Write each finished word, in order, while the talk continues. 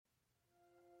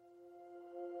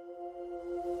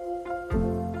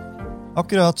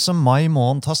Akkurat som mai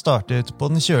måned har startet på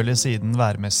den kjølige siden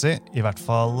værmessig, i hvert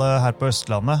fall her på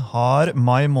Østlandet, har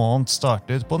mai måned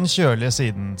startet på den kjølige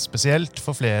siden, spesielt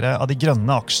for flere av de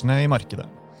grønne aksjene i markedet.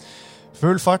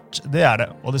 Full fart, det er det,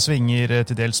 og det svinger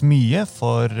til dels mye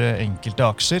for enkelte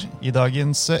aksjer. I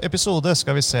dagens episode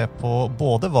skal vi se på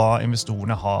både hva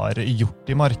investorene har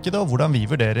gjort i markedet, og hvordan vi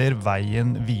vurderer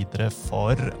veien videre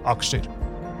for aksjer.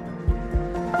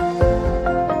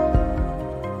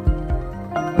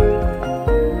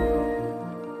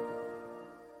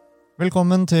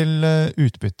 Velkommen til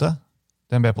Utbytte,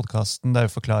 DNB-podcasten der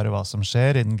vi forklarer hva som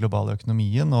skjer i den globale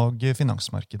økonomien og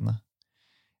finansmarkedene.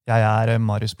 Jeg er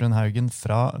Marius Brunhaugen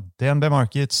fra DNB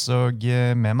Markets, og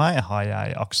med meg har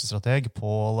jeg aksjestrateg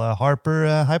Paul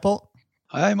Harper. Hei, Paul.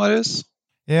 Hei, Marius.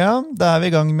 Ja, da er vi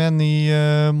i gang med en ny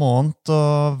måned,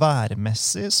 og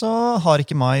værmessig så har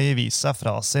ikke mai vist seg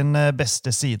fra sin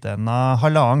beste side ennå.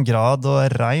 1,5 grad og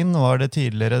regn var det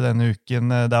tidligere denne uken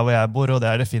der hvor jeg bor, og det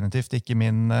er definitivt ikke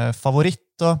min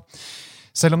favoritt. Og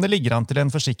selv om det ligger an til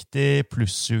en forsiktig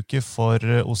plussuke for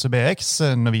OCBX,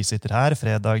 når vi sitter her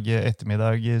fredag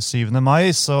ettermiddag 7.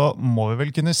 mai, så må vi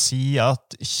vel kunne si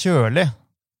at kjølig,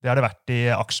 det har det vært i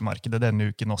aksjemarkedet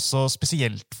denne uken også,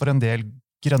 spesielt for en del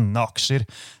grønne aksjer.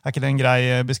 Er ikke det en grei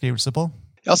beskrivelse på?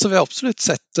 Ja, så vi har absolutt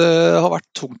sett det har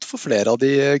vært tungt for flere av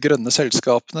de grønne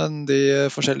selskapene. De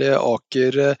forskjellige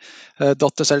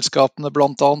Aker-datterselskapene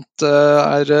blant annet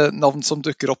er navn som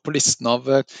dukker opp på listen av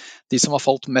de som har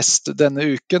falt mest denne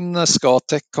uken.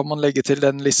 Scatec kan man legge til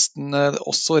den listen.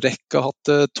 Også REC har hatt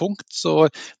det tungt, så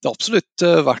det har absolutt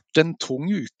vært en tung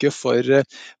uke for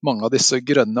mange av disse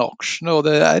grønne aksjene. Og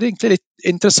det er egentlig litt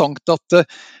interessant at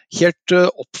helt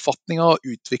oppfatning av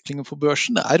utviklingen på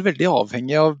børsen er veldig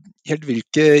avhengig av helt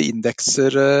hvilke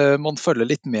indekser man følger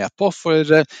litt med på. For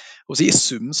i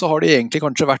sum så har det egentlig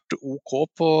kanskje vært OK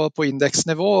på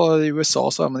indeksnivå. I USA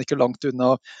så er man ikke langt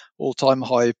unna all-time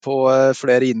high på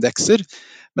flere indekser.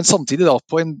 Men samtidig da,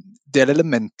 på en del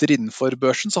elementer innenfor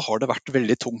børsen så har det vært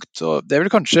veldig tungt. Og det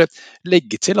vil kanskje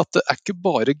legge til at det er ikke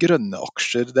bare grønne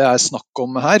aksjer det er snakk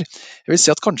om her. Jeg vil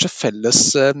si at kanskje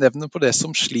fellesnevnet på det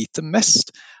som sliter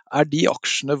mest er de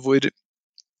aksjene hvor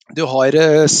du har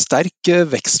sterke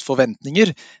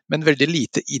vekstforventninger, men veldig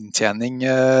lite inntjening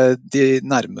de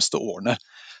nærmeste årene.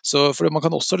 Så for man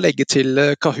kan også legge til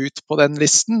Kahoot på den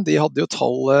listen. De hadde jo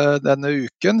tall denne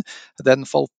uken. Den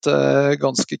falt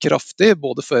ganske kraftig,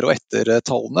 både før og etter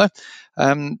tallene.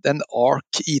 Den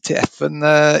ARK-ETF-en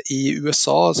i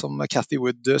USA, som Cathy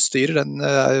Wood styrer, den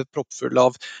er proppfull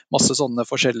av masse sånne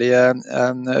forskjellige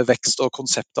vekst- og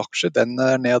konseptaksjer. Den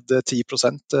er ned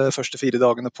 10% første 4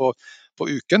 dagene på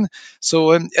uken.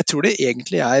 Så jeg tror det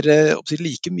egentlig er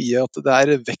like mye at det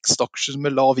er vekstaksjer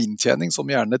med lav inntjening som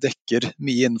gjerne dekker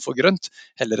mye innenfor grønt,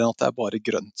 heller enn at det er bare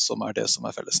grønt som er det som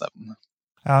er fellesnevnene.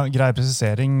 Ja, grei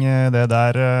presisering det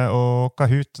der, og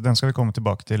Kahoot, den skal vi komme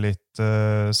tilbake til litt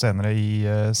senere i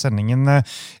sendingen.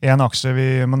 En aksje vi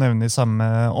må nevne i samme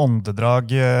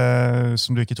åndedrag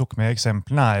som du ikke tok med i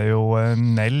eksemplene er jo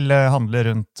Nell,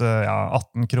 handler rundt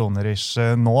 18 kroner-ish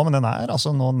nå, men den er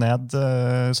altså nå ned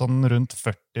sånn rundt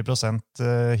 40%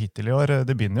 hittil i år.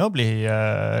 Det begynner jo å bli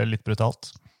litt brutalt.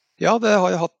 Ja, det har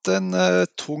jo hatt en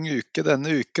tung uke denne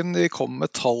uken. De kom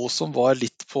med tall som var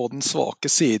litt på den svake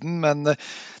siden, men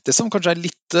det som kanskje er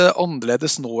litt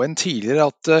annerledes nå enn tidligere,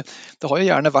 at det har jo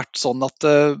gjerne vært sånn at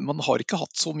man har ikke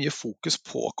hatt så mye fokus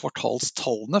på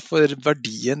kvartalstallene, for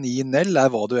verdien i Nell er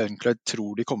hva du egentlig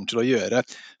tror de kommer til å gjøre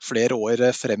flere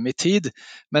år frem i tid.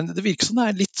 Men det virker som det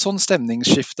er litt sånn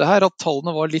stemningsskifte her, at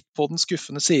tallene var litt på den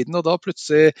skuffende siden, og da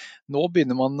plutselig nå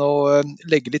begynner man å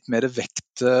legge litt mer vekt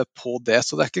på det,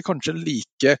 så det er ikke kanskje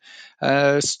like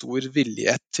stor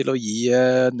vilje til å gi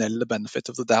Nell benefit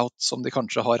of the doubt som de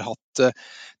kanskje har hatt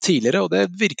tidligere, og det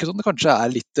virker som det kanskje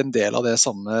er litt en del av det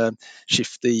samme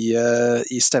skiftet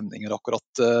i stemninger akkurat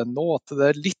nå, at det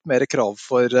er litt mer krav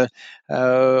for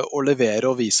å levere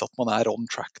og vise at man er on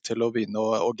track til å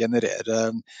begynne å generere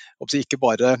ikke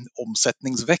bare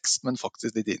omsetningsvekst, men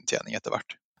faktisk litt inntjening etter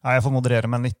hvert. Ja, jeg får moderere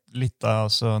meg litt da,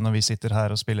 altså når vi sitter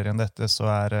her og spiller inn dette, så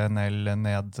er Nell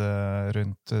ned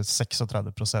rundt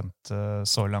 36%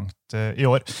 så langt i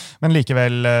år. Men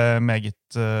likevel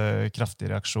meget kraftig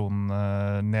reaksjon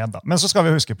ned da. Men så skal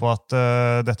vi huske på at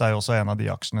dette er jo også en av de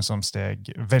aksjene som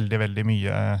steg veldig, veldig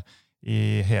mye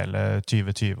i hele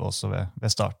 2020 også ved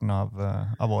starten av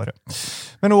året.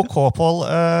 Men OK, Paul,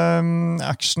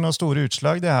 action og store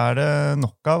utslag, det er det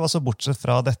nok av. Altså bortsett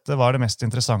fra dette, hva er det mest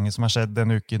interessante som har skjedd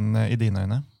denne uken i dine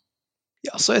øyne?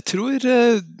 Ja, så jeg tror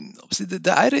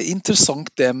det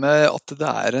interessant det med at det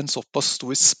en såpass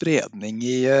stor spredning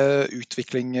i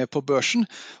utvikling på børsen.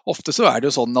 Ofte så det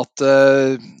jo sånn at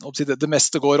det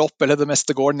meste går opp eller det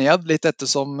meste går ned, litt etter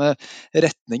som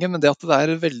retningen, men det at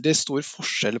det veldig stor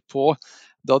forskjell på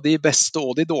da de beste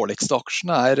og de dårligste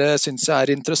aksjene synes jeg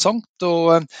interessant.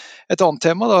 Og et annet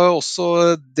tema da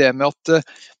også det med at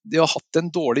de har hatt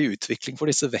en dårlig utvikling for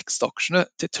disse vekstaksjene,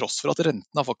 til tross for at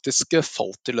renten har faktisk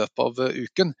falt i løpet av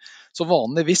uken. Så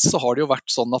vanligvis så har det jo vært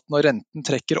sånn at når renten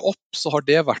trekker opp, så har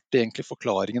det vært egentlig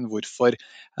forklaringen hvorfor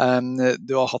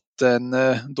du har hatt en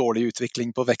dårlig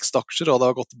utvikling på vekstaksjer, og det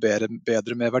har gått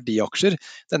bedre med verdiaksjer.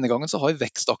 Denne gangen så har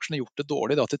vekstaksjene gjort det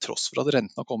dårlig, da, til tross for at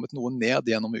renten har kommet noe ned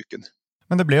gjennom uken.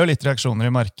 Men det ble jo litt reaksjoner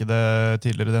i markedet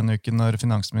tidligere denne uken når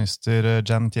finansminister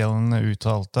Janet Yellen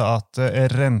uttalte at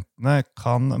rentene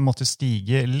kan måtte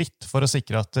stige litt for å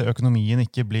sikre at økonomien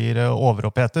ikke blir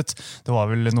overopphetet. Det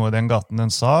var vel noe i den gaten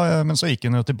den sa, men så gikk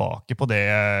hun jo tilbake på det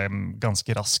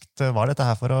ganske raskt. Var dette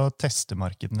her for å teste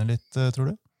markedene litt,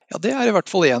 tror du? Ja, det i hvert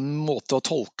fall en måte å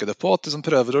tolke det på, at de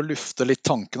prøver å lufte litt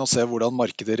tanken og se hvordan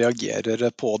markedet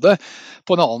reagerer på det.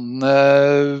 På en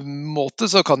annen måte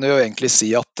så kan jeg jo egentlig si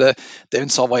at det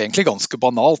hun sa var egentlig ganske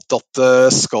banalt, at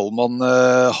skal man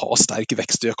ha sterk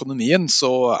vekst i økonomien,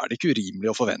 så det ikke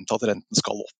urimelig å forvente at renten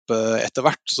skal opp etter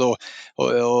hvert. Så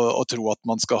å tro at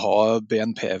man skal ha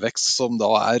BNP-vekst som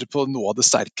da på noe av det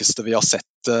sterkeste vi har sett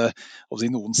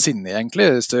noensinne egentlig,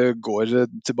 hvis det går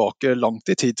tilbake langt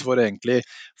i tid for å egentlig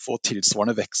få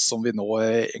tilsvarende vekst som vi nå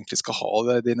egentlig skal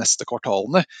ha de neste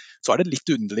kvartalene, så det litt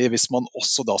underlig hvis man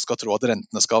også da skal tro at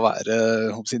rentene skal være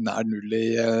nær null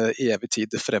i evig tid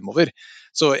fremover.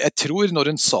 Så jeg tror når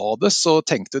hun sa det, så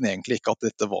tenkte hun egentlig ikke at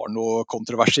dette var noe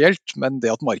kontroversielt, men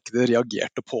det at markedet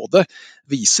reagerte på det,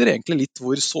 viser egentlig litt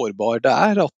hvor sårbar det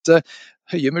at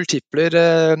høye multipler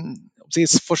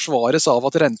forsvares av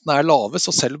at rentene lave,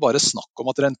 så selv bare snakk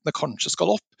om at rentene kanskje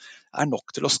skal opp,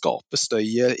 nok til å skape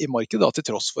støy i markedet, da, til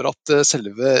tross for at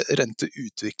selve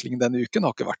renteutviklingen denne uken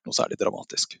har ikke vært noe særlig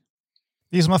dramatisk.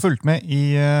 De som har fulgt med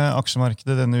i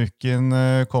aksjemarkedet denne uken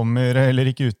kommer heller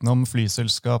ikke utenom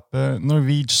flyselskapet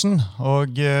Norwegian,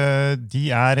 og de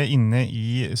inne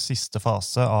i siste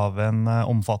fase av en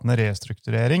omfattende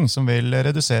restrukturering som vil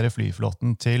redusere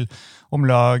flyflåten til om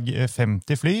lag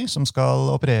 50 fly som skal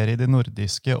operere i det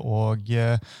nordiske og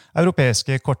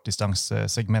europeiske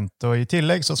kortdistansesegmentet, og i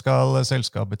tillegg så skal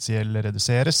selskapets gjeld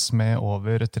reduseres med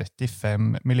over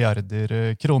 35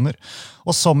 milliarder kroner.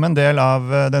 Og som en del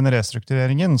av denne restruktureringen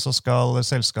så skal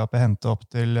selskapet hente opp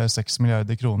til 6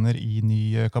 milliarder kroner i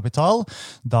ny kapital,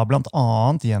 da blant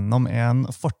annet gjennom en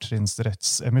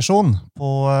fortrinnsrettsemisjon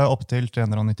på opp til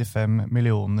 395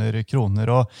 millioner kroner,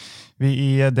 og vi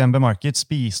i DNB Markets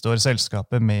bistår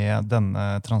selskapet med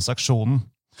denne transaksjonen.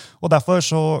 Og derfor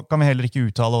så kan vi heller ikke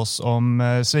uttale oss om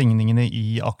svingningene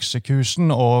i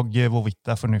aksjekursen og hvorvidt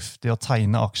det fornuftig å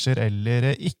tegne aksjer eller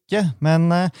ikke.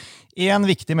 Men en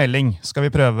viktig melding skal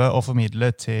vi prøve å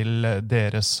formidle til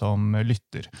dere som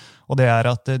lytter. Og det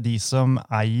at de som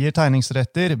eier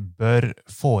tegningsretter bør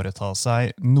foreta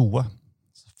seg noe.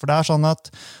 For det sånn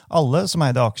at alle som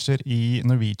eide aksjer i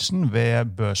Norwegian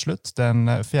ved børsslutt den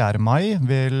 4. mai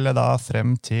vil da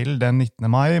frem til den 19.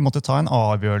 mai måtte ta en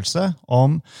avgjørelse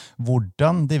om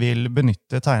hvordan de vil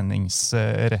benytte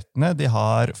tegningsrettene de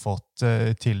har fått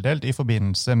tildelt i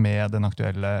forbindelse med den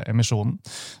aktuelle emisjonen.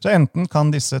 Så enten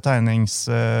kan disse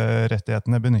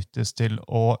tegningsrettighetene benyttes til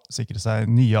å sikre seg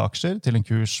nye aksjer til en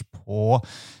kurs på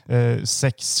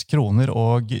 6 kroner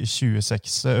og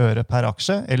 26 øre per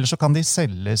aksje, eller så kan de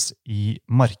selges i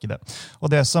markedet. Og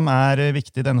det som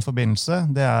viktig i denne forbindelse,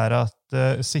 det at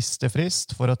siste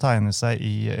frist for å tegne seg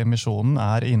i emisjonen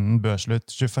innen børsslutt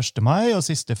 21. mai, og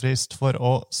siste frist for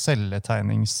å selge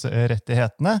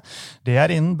tegningsrettighetene,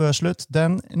 det innen børsslutt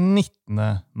den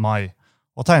 19. mai.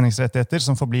 Og tegningsrettigheter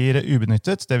som forblir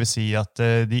ubenyttet, det vil si at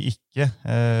de ikke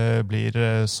blir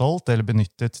solgt eller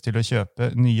benyttet til å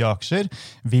kjøpe nye aksjer,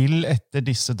 vil etter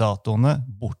disse datoene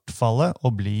bortfalle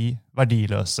og bli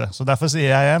verdiløse. Så derfor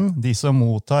sier jeg igjen, de som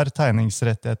mottar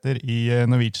tegningsrettigheter i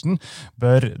Norwegian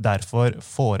bør derfor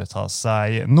foreta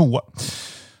seg noe.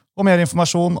 Og mer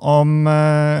informasjon om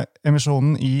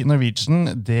emisjonen i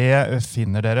Norwegian, det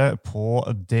finner dere på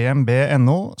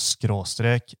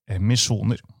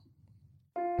dnb.no/emisjoner.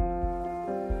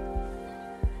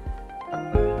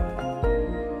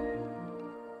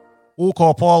 Ok,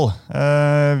 Pål.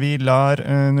 Vi lar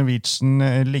Norwegian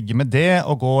ligge med det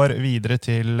og går videre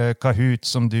til Kahoot,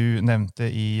 som du nevnte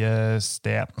i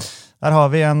sted. Der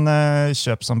har vi en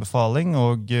kjøpsanbefaling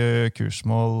og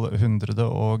kursmål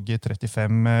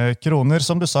 135 kroner.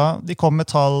 Som du sa, de kom med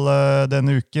tall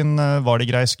denne uken. Var det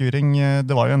grei skuring?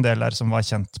 Det var jo en del der som var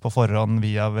kjent på forhånd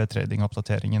via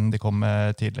tradingoppdateringen de kom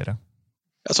med tidligere.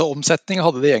 Altså, omsetning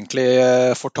hadde de egentlig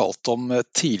fortalt om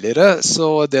tidligere,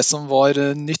 så det som var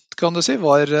nytt, kan du si,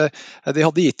 var de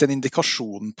hadde gitt en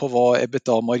indikasjon på hva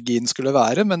EBITDA-margin skulle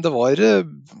være, men det var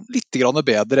litt grann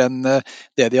bedre enn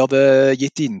det de hadde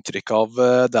gitt inntrykk av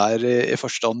der i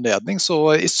første anledning.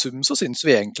 Så i sum så synes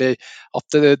vi egentlig at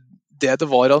det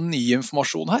var av ny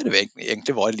informasjon her,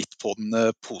 egentlig var litt på den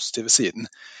positive siden.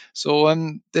 Så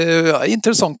det er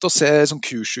interessant å se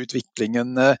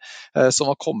kursutviklingen som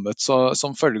har kommet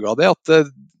som følge av det, at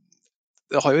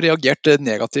det har jo reagert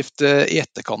negativt i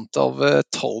etterkant av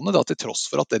tallene, da, til tross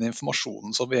for at den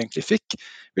informasjonen som vi egentlig fikk,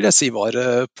 vil jeg si var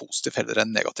positiv heller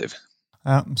enn negativ.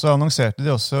 Ja, så annonserte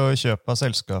de også kjøp av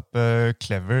selskapet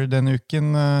Clever denne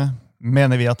uken.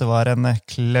 Mener vi at det var en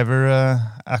clever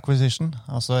acquisition,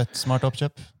 altså et smart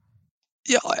oppkjøp?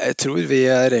 Ja, jeg tror vi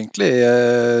egentlig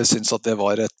synes at det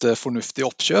var et fornuftig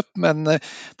oppkjøp, men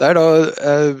det er da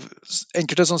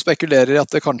enkelte som spekulerer i at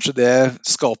kanskje det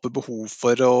skaper behov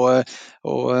for å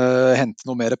hente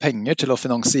noe mer penger til å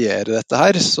finansiere dette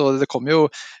her. Så det kommer jo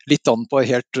litt an på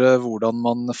helt hvordan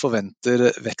man forventer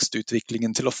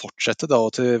vekstutviklingen til å fortsette, da,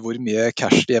 og til hvor mye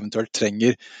cash de eventuelt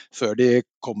trenger før de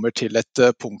kommer til et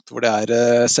punkt hvor det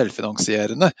er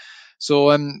selvfinansierende. Så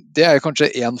det er kanskje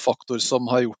en faktor som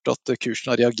har gjort at kursen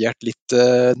har reagert litt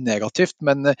negativt,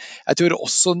 men jeg tror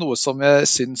også noe som jeg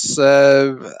synes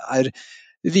er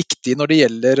viktig når det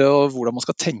gjelder hvordan man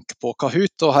skal tenke på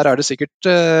Kahoot, og her er det sikkert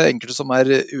enkelte som er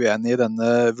uenige i denne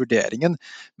vurderingen,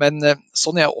 men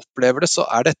sånn jeg opplever det, så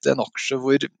er dette en aksje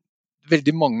hvor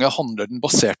veldig mange handler den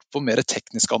basert på mer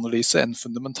teknisk analyse enn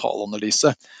fundamental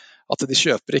analyse. At de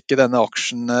kjøper ikke denne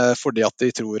aksjen fordi at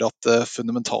de tror at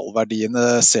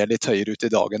fundamentalverdiene ser litt høyere ut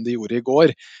i dag enn de gjorde i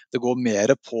går. Det går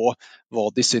mer på hva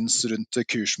de syns rundt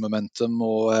kursmomentum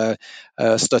og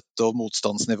støtte- og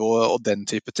motstandsnivå og den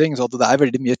type ting. Så det er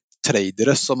veldig mye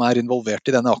tradere som er involvert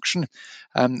i denne aksjen.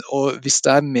 Og hvis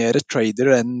det er mer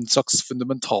tradere enn slags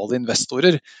fundamentale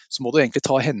investorer, så må du egentlig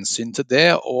ta hensyn til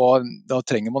det, og da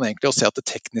trenger man egentlig å se at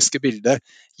det tekniske bildet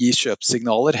gir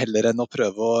kjøpsignaler heller enn å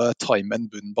prøve å time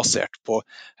en bunn basert på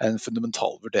en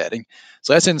fundamental vurdering.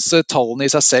 Så jeg synes tallene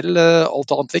i seg selv,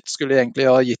 alt annet likt, skulle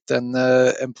egentlig ha gitt en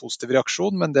positiv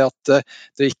reaksjon, men det at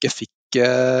det ikke fikk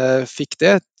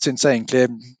det, synes jeg egentlig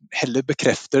heller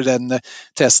bekrefter den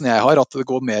tesen jeg har, at det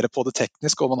går mer på det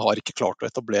tekniske, og man har ikke klart å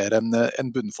etablere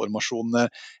en bunnformasjon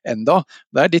enda.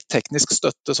 Det er litt teknisk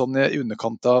støtte sånn i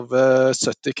underkant av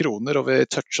 70 kroner, og vi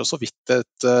toucher så vidt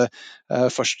et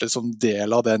første sånn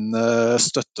del av den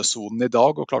støttesonen i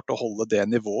dag, og klart å holde det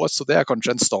nivået, så det er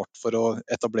kanskje en start for å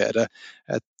etablere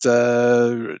et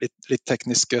litt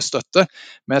teknisk støtte.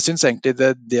 Men jeg synes egentlig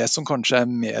det som kanskje er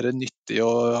mer nyttig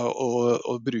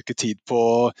å bruke tid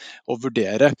på å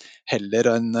vurdere, heller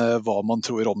enn hva man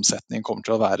tror omsetningen kommer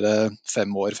til å være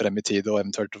 5 år frem i tid, og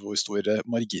eventuelt hvor stor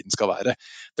marginen skal være.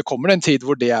 Det kommer en tid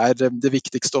hvor det er det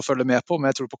viktigste å følge med på, men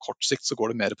jeg tror på kort sikt så går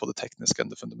det mer på det tekniske enn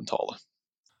det fundamentale.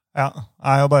 Ja, det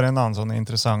er jo bare en annen sånn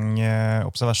interessant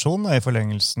observasjon i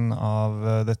forlengelsen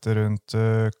av dette rundt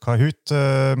Kahoot.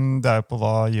 Det er jo på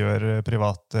hva gjør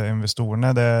private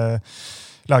investorene. Det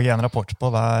lager jeg en rapport på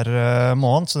hver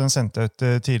måned, så den sendte jeg ut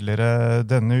tidligere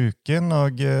denne uken,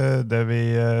 og det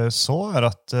vi så er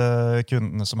at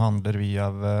kundene som handler via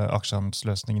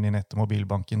aksjehandelsløsningen i nett- og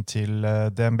mobilbanken til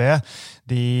DNB,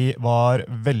 de var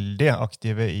veldig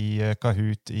aktive i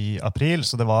Kahoot i april,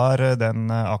 så det var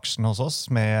den aksjen hos oss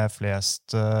med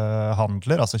flest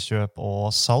handler, altså kjøp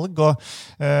og salg, og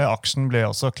aksjen ble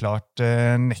også klart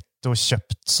netto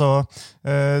kjøpt, så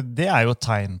det er jo et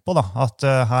tegn på da, at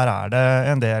her er det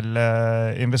en del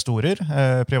investorer,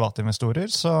 private investorer,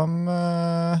 som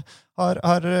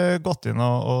har gått inn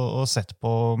og sett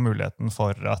på muligheten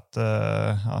for at,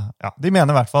 ja, de mener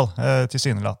i hvert fall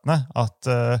tilsynelatende at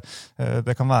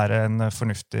det kan være en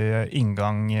fornuftig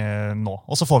inngang nå.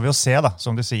 Og så får vi jo se da,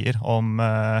 som du sier, om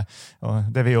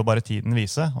det vil jo bare tiden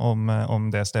vise, om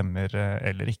det stemmer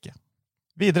eller ikke.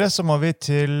 Videre så må vi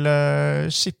til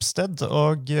Schibsted,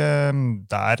 og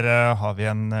der har vi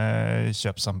en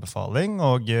kjøpsanbefaling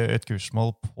og et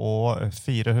kursmål på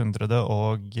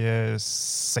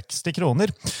 460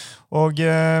 kroner. Og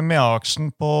med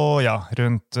aksjen på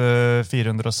rundt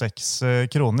 406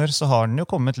 kroner så har den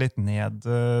jo kommet litt ned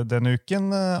denne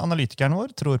uken. Analytikeren vår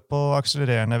tror på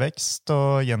akselererende vekst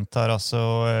og gjentar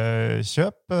altså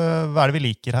kjøp. Hva er det vi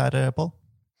liker her, Pål?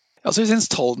 Ja, så jeg synes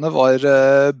tallene var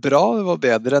bra, det var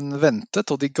bedre enn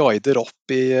ventet, og de guider opp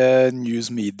i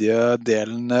news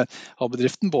media-delen av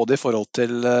bedriften, både i forhold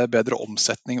til bedre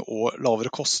omsetning og lavere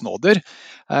kostnader.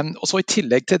 Og så i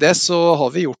tillegg til det så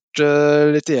har vi gjort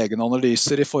litt egne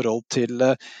analyser i forhold til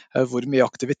hvor mye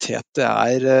aktivitet det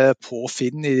er på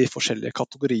Finn i de forskjellige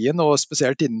kategoriene, og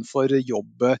spesielt innenfor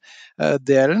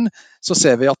jobbdelen så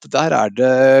ser vi at der er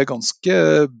det ganske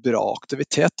bra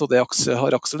aktivitet, og det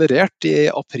har akselerert i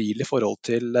april i forhold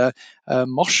til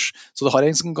mars. Så det har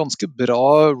en sånn ganske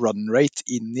bra run rate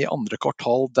inn i andre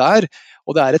kvartal der.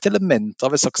 Og det er et element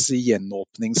av et slags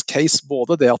gjenåpningscase.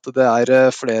 Både det at det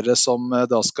er flere som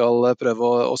da skal prøve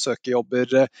å søke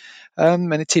jobber,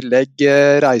 men i tillegg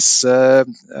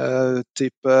reisetype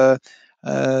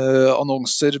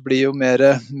annonser blir jo mer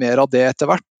av det etter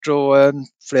hvert, og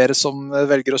flere som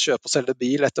velger å kjøpe og selge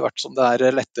bil etter hvert som det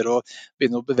er lettere å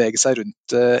begynne å bevege seg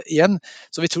rundt igjen.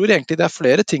 Så vi tror egentlig det er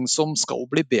flere ting som skal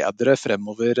bli bedre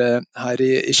fremover her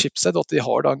i Schibsted, og at de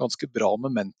har da en ganske bra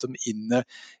momentum inn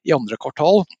i andre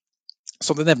kvartal.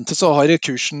 Som du nevnte så har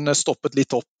kursen stoppet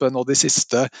litt opp nå de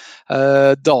siste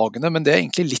dagene, men det er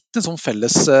egentlig litt en sånn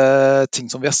felles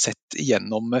ting som vi har sett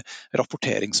gjennom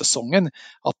rapporteringssesongen.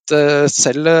 At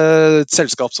selv et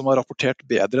selskap som har rapportert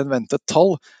bedre enn ventet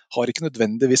tall, har ikke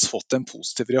nødvendigvis fått en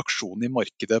positiv reaksjon i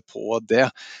markedet på det.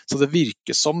 Så det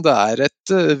virker som det er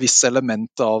et visst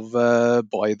element av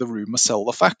buy the rumor, sell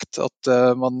the fact. At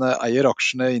man eier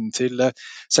aksjene inntil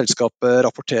selskapet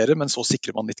rapporterer, men så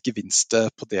sikrer man litt gevinst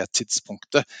på det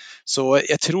tidspunktet. Så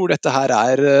jeg tror dette her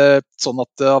er sånn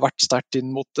at det har vært sterkt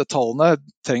inn mot tallene.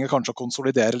 Trenger kanskje å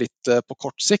konsolidere litt på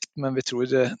kort sikt, men vi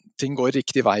tror ting går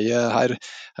riktig vei her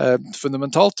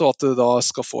fundamentalt, og at det da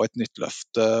skal få et nytt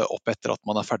løft opp etter at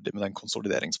man er ferdig med den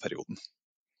konsolideringsperioden.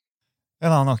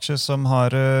 En annen aksje som har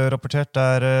rapportert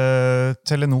er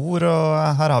Telenor, og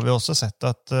her har vi også sett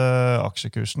at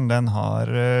aksjekursen den har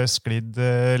sklidd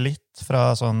litt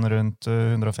fra sånn rundt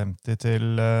 150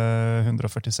 til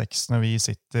 146 når vi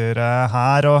sitter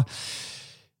her, og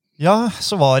ja,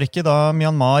 så var ikke da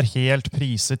Myanmar helt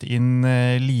priset inn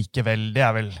likevel. Det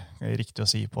er vel riktig å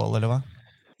si, Pål, eller hva?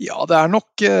 Ja, det er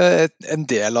nok en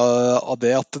del av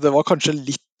det at det var kanskje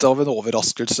litt av en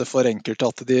overraskelse for enkelte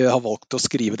at de har valgt å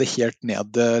skrive det helt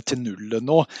ned til null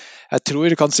nå. Jeg tror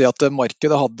jeg kan si at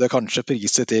markedet hadde kanskje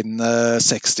priset inn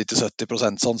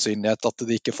 60-70% sannsynlighet at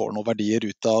de ikke får noen verdier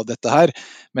ut av dette her,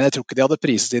 men jeg tror ikke de hadde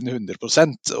priset inn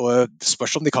 100%, og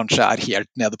spørs om de kanskje er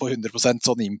helt nede på 100%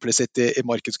 sånn implisitt i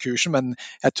markedskursen, men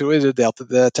jeg tror det at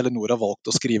Telenor har valgt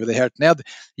å skrive det helt ned,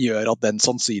 gjør at den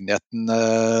sannsynligheten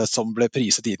som ble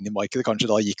priset inn i markedet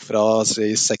kanskje da gikk fra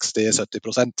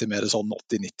 60-70% til mer sånn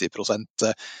 80-90%,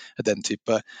 den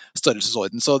type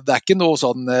størrelsesorden. Så det er ikke noe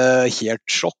sånn helt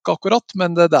sjokk akkurat,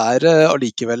 men det er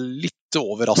allikevel litt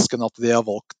overraskende at de har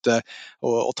valgt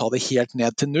å ta det helt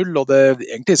ned til null, og det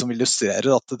egentlig som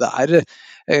illustrerer at det er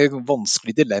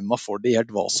vanskelig dilemma for de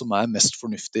helt hva som er mest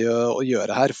fornuftig å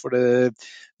gjøre her, for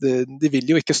de vil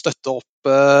jo ikke støtte opp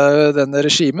denne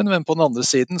regimen, men på den andre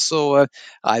siden så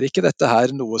er ikke dette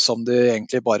her noe som de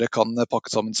egentlig bare kan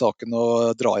pakke sammen saken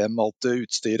og dra hjem alt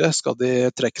utstyret. Skal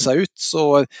de trekke seg ut,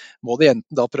 så må de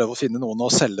enten da prøve å finne noen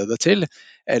å selge det til,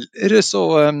 eller så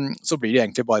blir det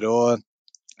egentlig bare å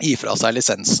gi fra seg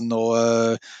lisensen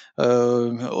og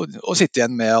sitte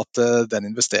igjen med at den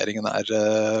investeringen er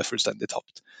fullstendig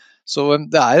tapt. Så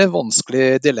det er et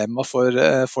vanskelig dilemma for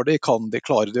de.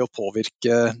 Klarer de å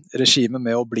påvirke regimet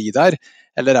med å bli der,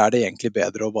 eller er det egentlig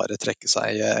bedre å bare trekke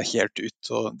seg helt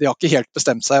ut? Og de har ikke helt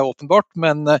bestemt seg åpenbart,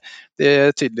 men det er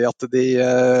tydelig at de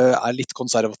er litt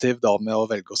konservative da med å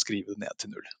velge å skrive det ned til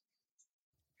null.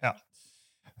 Ja.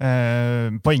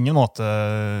 På ingen måte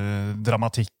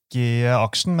dramatikk i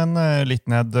aksjen, men litt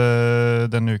ned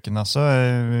denne uken altså.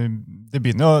 Det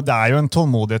er jo en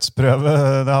tålmodighetsprøve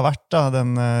det har vært da,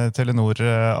 den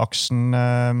Telenor-aksjen.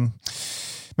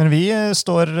 Men vi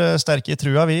står sterke i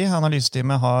trua, vi.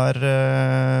 Analysesteamet har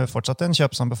fortsatt en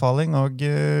kjøpsanbefaling og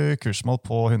kursmål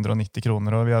på 190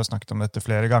 kroner, og vi har jo snakket om dette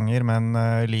flere ganger, men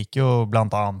liker jo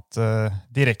blant annet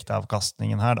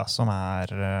direkteavkastningen her da, som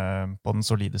er på den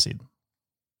solide siden.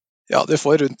 Ja, det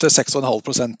får rundt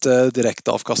 6,5%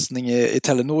 direkte avkastning i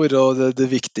Telenor, og det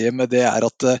viktige med det er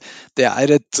at det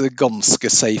er et ganske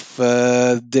safe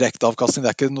direkte avkastning.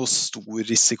 Det er ikke noe stor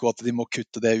risiko at de må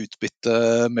kutte det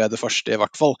utbyttet med det første i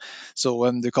hvert fall. Så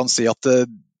du kan si at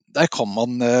der kan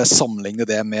man sammenligne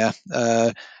det med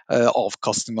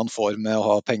avkastning man får med å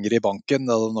ha penger i banken,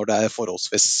 når det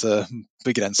forholdsvis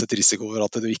begrenset risiko for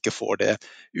at du ikke får det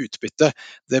utbyttet.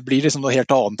 Det blir liksom noe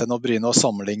helt annet enn å begynne å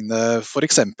sammenligne for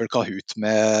eksempel Kahoot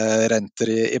med renter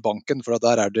i banken, for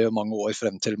der det mange år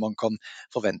frem til man kan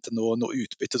forvente noe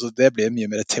utbytte, så det blir en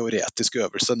mye mer teoretisk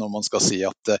øvelse når man skal si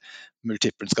at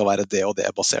multiplen skal være det og det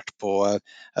basert på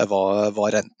hva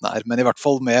renten Men i hvert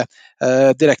fall med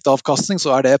direkte avkastning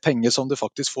så det penger som du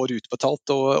faktisk får utbetalt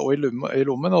og i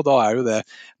lommen, og da jo det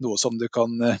noe som du kan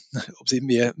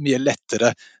mye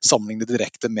lettere sammenligne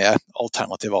direkte med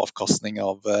alternativ avkastning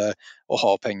av å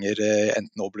ha penger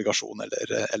enten obligasjon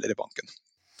eller i banken.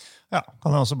 Ja,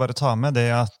 kan jeg også bare ta med det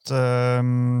at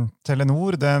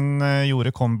Telenor den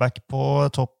gjorde comeback på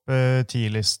topp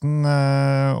 10-listen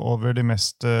over de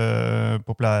mest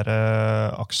populære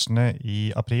aksjene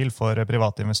i april for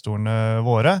privatinvestorene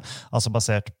våre, altså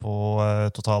basert på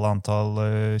totale antall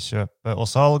kjøp og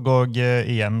salg, og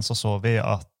igjen så vi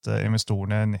at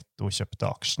investorene netto kjøpte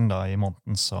aksjen da i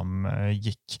måneden som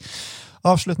gikk.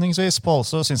 Avslutningsvis, Pål,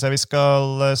 så synes jeg vi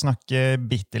skal snakke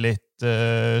bitte litt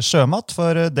sjømat,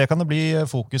 for det kan det bli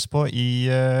fokus på i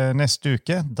neste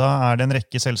uke. Da det en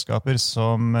rekke selskaper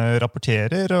som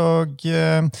rapporterer, og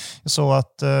jeg så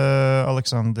at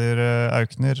Alexander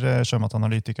Aukner,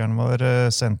 sjømatanalytikeren vår,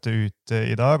 sendte ut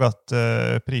i dag at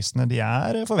prisene de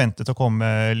forventet å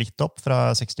komme litt opp fra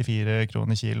 64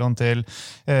 kroner kiloen til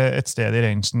et sted i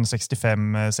rangen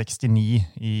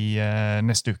 65-69 i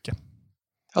neste uke.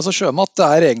 Altså Sjømat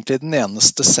egentlig den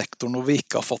eneste sektoren hvor vi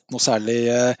ikke har fått noe særlig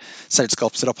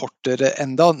selskapsrapporter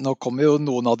enda. Nå kommer jo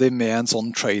noen av de med en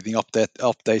sånn trading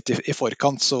update i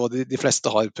forkant, så de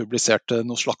fleste har publisert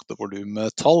noen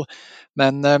slaktevolumtall.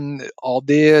 Men av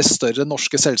de større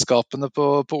norske selskapene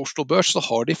på Oslo Børs så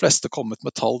har de fleste kommet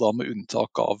med tall da, med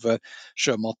unntak av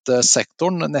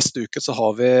sjømatsektoren. Neste uke så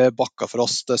har vi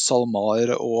Bakkafrost,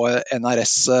 SalMar og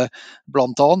NRS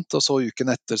blant annet, og så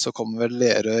uken etter så kommer vel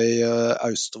Lerøy,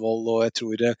 Austevoll og jeg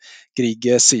tror Grieg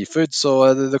Seafood,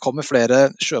 så det kommer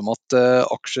flere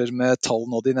sjømataksjer med tall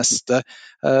nå de neste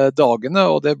dagene,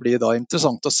 og det blir da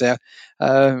interessant å se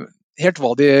helt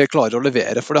hva de klarer å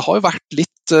levere, for det har jo vært litt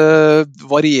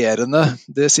varierende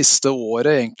det siste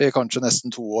året, egentlig kanskje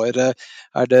nesten 2 år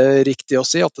det riktig å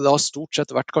si, at det har stort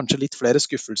sett vært kanskje litt flere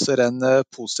skuffelser enn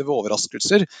positive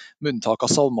overraskelser, med unntak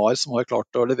av SalMar som har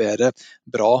klart å levere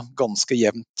bra, ganske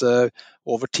jevnt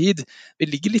over tid. Vi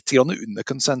ligger litt under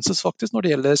konsensus faktisk når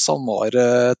det gjelder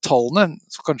SalMar-tallene,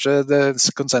 så kanskje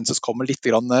konsensus kommer litt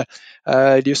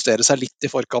justere seg litt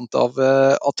i forkant av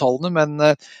tallene, men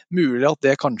mulig at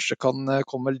det kanskje kan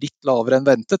komme litt lavere enn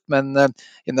ventet, men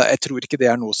jeg tror ikke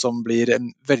det noe som blir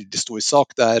en veldig stor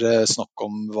sak. Det snakk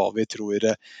om hva vi tror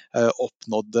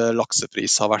oppnådd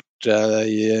laksepris har vært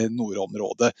i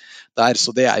nordområdet der,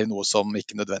 så det jo noe som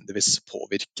ikke nødvendigvis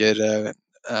påvirker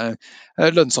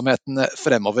lønnsomheten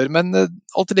fremover. Men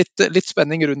alltid litt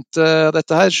spenning rundt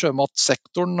dette her.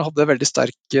 Sjømatsektoren hadde veldig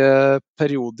sterk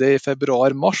periode i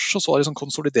februar-mars, og så har det liksom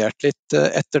konsolidert litt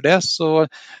etter det. Så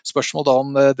spørsmål da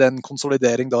om den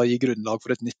konsolidering da gir grunnlag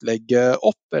for et nytt legg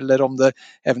opp, eller om det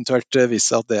eventuelt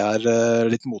viser at det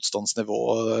litt motstandsnivå,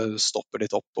 stopper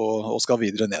litt opp og skal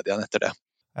videre ned igjen etter det.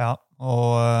 Ja,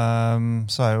 og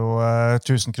så jo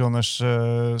 1000 kroners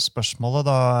spørsmålet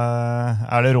da.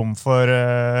 Det rom for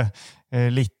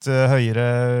litt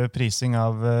høyere prising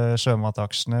av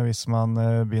sjømataksjene hvis man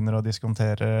begynner å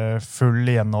diskontere full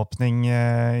gjenåpning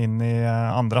inn i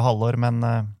andre halvår, men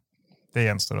det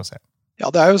gjenstår å se. Ja,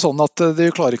 det jo sånn at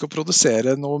de klarer ikke å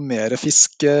produsere noe mer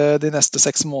fisk de neste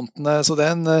 6 månedene, så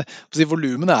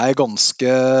volumene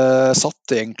ganske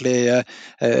satt egentlig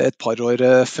et par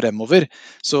år fremover.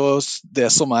 Så det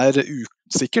som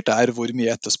usikkert hvor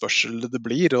mye etterspørsel det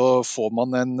blir, og får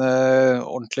man en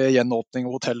ordentlig gjenåpning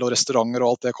av hotell og restauranter og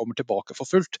alt det kommer tilbake for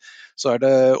fullt, så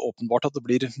det åpenbart at det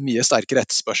blir mye sterkere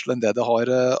etterspørsel enn det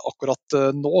har akkurat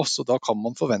nå, så da kan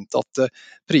man forvente at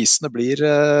prisene blir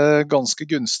ganske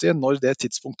gunstige når det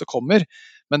tidspunktet kommer.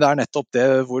 Men det nettopp det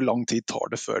hvor lang tid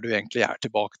tar det før du egentlig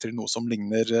tilbake til noe som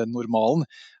ligner normalen.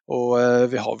 Og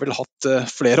vi har vel hatt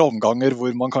flere omganger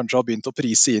hvor man kanskje har begynt å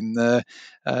prise inn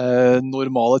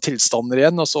normale tilstander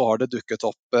igjen, og så har det dukket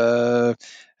opp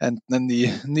enten en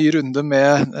ny runde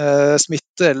med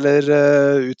smitte eller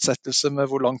utsettelse med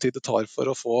hvor lang tid det tar for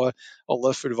å få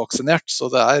alle fullvaksinert. Så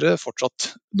det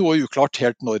fortsatt noe uklart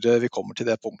helt når vi kommer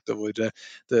til det punktet hvor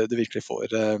det virkelig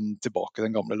får tilbake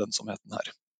den gamle lønnsomheten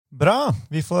her. Bra!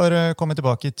 Vi får komme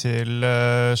tilbake til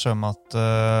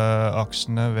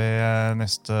sjømataksjene ved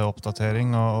neste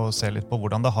oppdatering og se litt på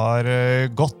hvordan det har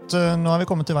gått. Nå har vi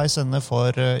kommet til veis ende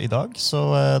for i dag, så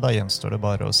da gjenstår det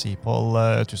bare å si, Pål,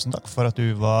 tusen takk for at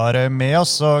du var med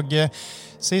oss. Og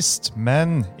sist,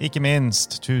 men ikke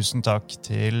minst, tusen takk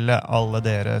til alle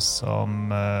dere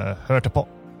som hørte på.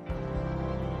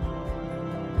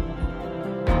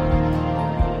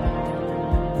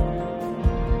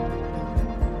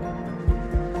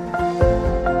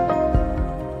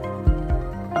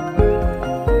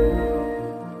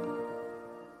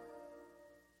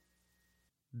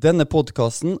 Denne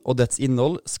podcasten og dets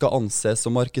innhold skal anses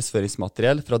som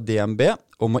markedsføringsmateriell fra DNB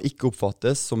og må ikke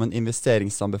oppfattes som en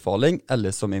investeringsanbefaling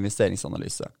eller som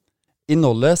investeringsanalyse.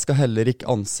 Innholdet skal heller ikke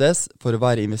anses for å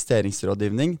være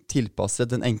investeringsrådgivning tilpasset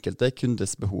den enkelte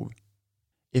kundes behov.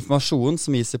 Informasjonen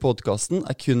som gis i podcasten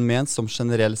kun ment som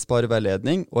generell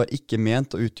spareveiledning og ikke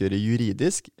ment å utgjøre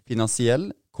juridisk,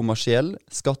 finansiell, kommersiell,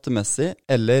 skattemessig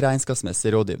eller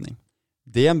regnskapsmessig rådgivning.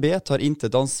 DNB tar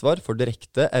intet ansvar for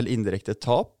direkte eller indirekte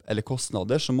tap eller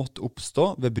kostnader som måtte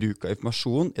oppstå ved bruk av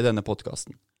informasjon i denne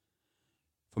podcasten.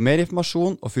 For mer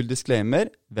informasjon og full disclaimer,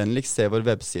 vennligst se vår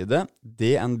webside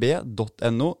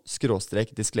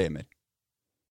dnb.no/disclaimer.